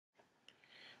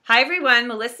Hi everyone,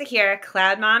 Melissa here,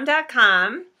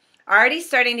 CloudMom.com. Already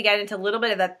starting to get into a little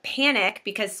bit of a panic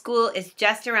because school is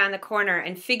just around the corner,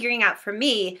 and figuring out for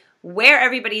me where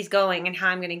everybody's going and how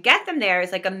I'm going to get them there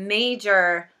is like a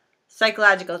major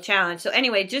psychological challenge. So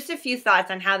anyway, just a few thoughts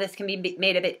on how this can be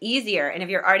made a bit easier. And if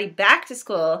you're already back to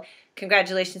school,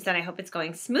 congratulations, and I hope it's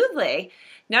going smoothly.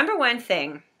 Number one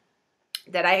thing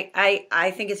that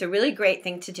I think is a really great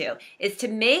thing to do is to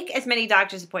make as many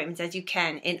doctor's appointments as you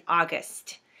can in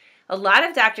August. A lot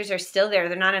of doctors are still there.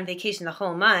 They're not on vacation the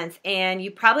whole month, and you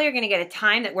probably are going to get a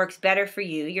time that works better for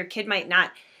you. Your kid might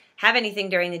not have anything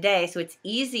during the day, so it's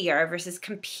easier versus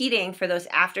competing for those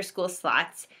after-school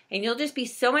slots. And you'll just be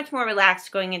so much more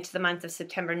relaxed going into the month of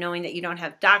September, knowing that you don't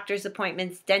have doctor's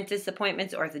appointments, dentist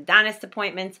appointments, orthodontist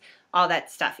appointments, all that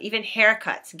stuff. Even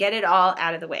haircuts. Get it all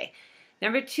out of the way.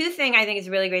 Number two thing I think is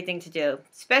a really great thing to do,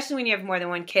 especially when you have more than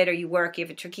one kid or you work, you have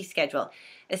a tricky schedule.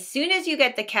 As soon as you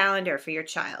get the calendar for your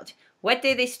child, what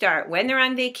day they start, when they're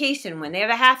on vacation, when they have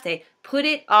a half day, put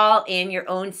it all in your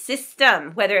own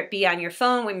system, whether it be on your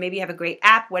phone, when maybe you have a great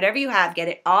app, whatever you have, get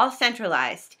it all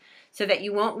centralized so that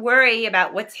you won't worry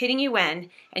about what's hitting you when,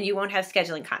 and you won't have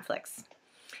scheduling conflicts.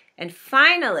 And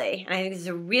finally, and I think this is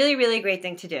a really, really great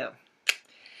thing to do,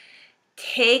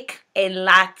 take a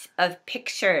lot of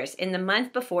pictures in the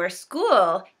month before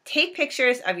school. Take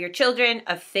pictures of your children,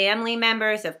 of family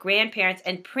members, of grandparents,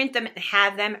 and print them and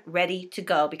have them ready to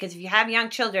go. Because if you have young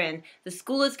children, the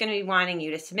school is going to be wanting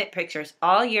you to submit pictures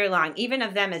all year long, even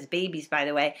of them as babies, by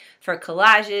the way, for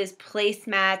collages,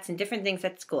 placemats, and different things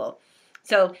at school.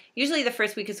 So usually the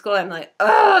first week of school, I'm like,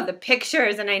 oh, the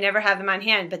pictures, and I never have them on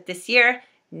hand. But this year,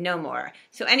 no more.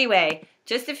 So anyway,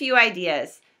 just a few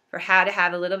ideas for how to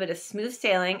have a little bit of smooth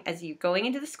sailing as you're going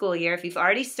into the school year. If you've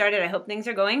already started, I hope things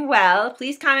are going well.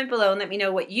 Please comment below and let me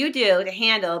know what you do to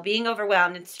handle being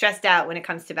overwhelmed and stressed out when it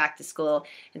comes to back to school.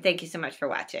 And thank you so much for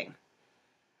watching.